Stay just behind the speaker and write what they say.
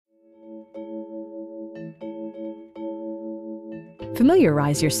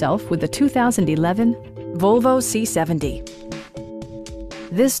Familiarize yourself with the 2011 Volvo C70.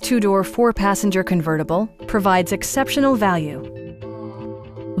 This two-door, four-passenger convertible provides exceptional value.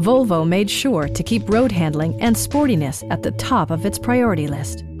 Volvo made sure to keep road handling and sportiness at the top of its priority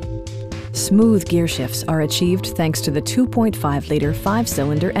list. Smooth gear shifts are achieved thanks to the 2.5-liter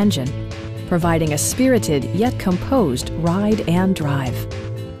five-cylinder engine, providing a spirited yet composed ride and drive.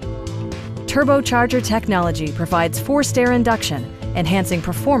 Turbocharger technology provides forced air induction, enhancing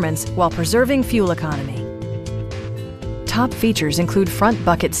performance while preserving fuel economy. Top features include front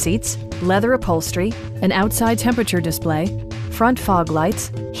bucket seats, leather upholstery, an outside temperature display, front fog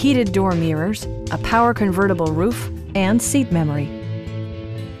lights, heated door mirrors, a power convertible roof, and seat memory.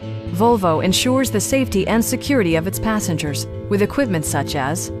 Volvo ensures the safety and security of its passengers with equipment such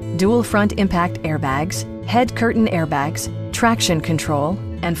as dual front impact airbags, head curtain airbags, traction control,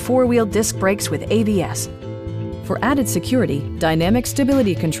 and four-wheel disc brakes with ABS. For added security, dynamic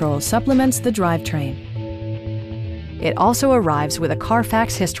stability control supplements the drivetrain. It also arrives with a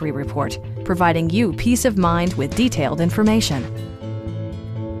Carfax history report, providing you peace of mind with detailed information.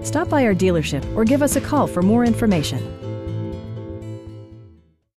 Stop by our dealership or give us a call for more information.